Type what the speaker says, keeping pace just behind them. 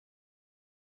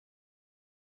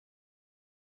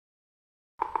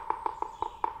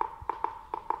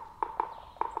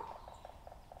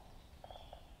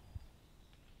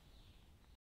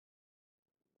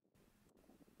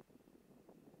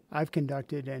I've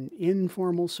conducted an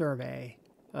informal survey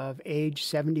of age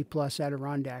 70-plus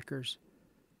Adirondackers,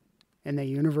 and they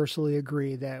universally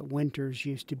agree that winters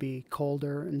used to be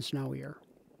colder and snowier.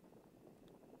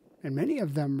 And many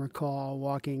of them recall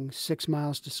walking 6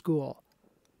 miles to school,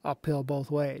 uphill both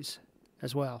ways,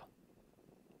 as well.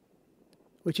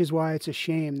 Which is why it's a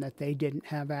shame that they didn't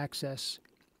have access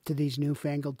to these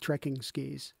newfangled trekking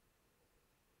skis.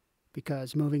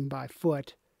 Because moving by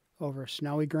foot over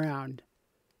snowy ground,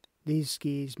 these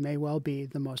skis may well be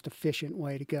the most efficient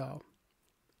way to go.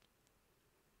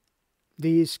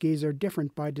 These skis are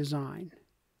different by design.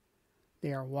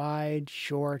 They are wide,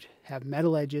 short, have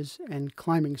metal edges, and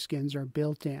climbing skins are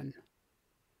built in.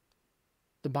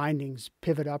 The bindings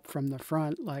pivot up from the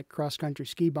front like cross-country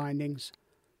ski bindings,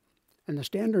 and the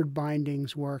standard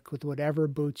bindings work with whatever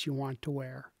boots you want to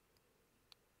wear.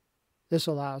 This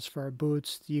allows for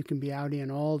boots that you can be out in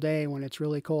all day when it's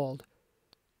really cold,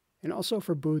 and also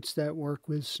for boots that work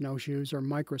with snowshoes or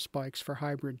microspikes for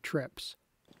hybrid trips.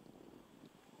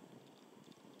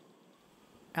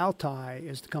 Altai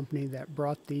is the company that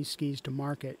brought these skis to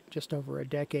market just over a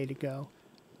decade ago,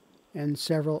 and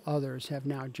several others have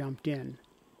now jumped in.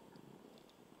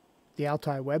 The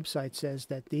Altai website says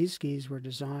that these skis were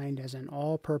designed as an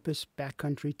all-purpose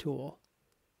backcountry tool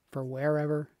for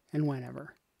wherever and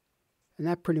whenever, and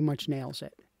that pretty much nails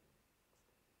it.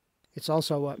 It's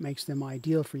also what makes them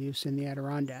ideal for use in the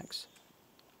Adirondacks.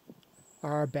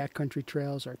 Our backcountry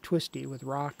trails are twisty with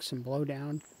rocks and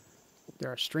blowdown.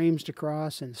 There are streams to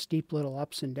cross and steep little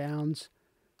ups and downs,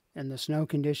 and the snow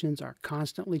conditions are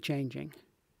constantly changing.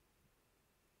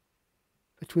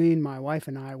 Between my wife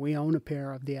and I, we own a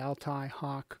pair of the Altai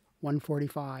Hok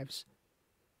 145s,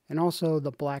 and also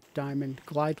the Black Diamond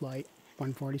Glidelite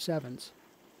 147s.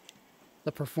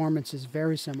 The performance is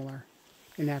very similar,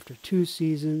 and after 2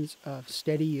 seasons of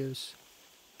steady use,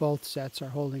 both sets are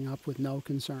holding up with no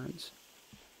concerns.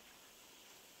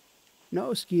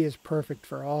 No ski is perfect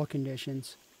for all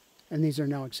conditions, and these are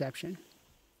no exception.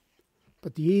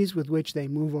 But the ease with which they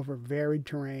move over varied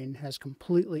terrain has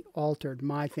completely altered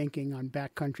my thinking on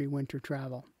backcountry winter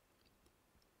travel.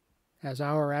 As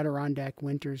our Adirondack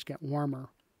winters get warmer,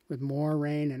 with more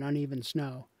rain and uneven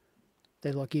snow,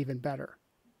 they look even better.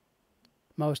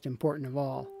 Most important of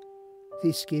all,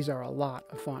 these skis are a lot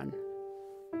of fun.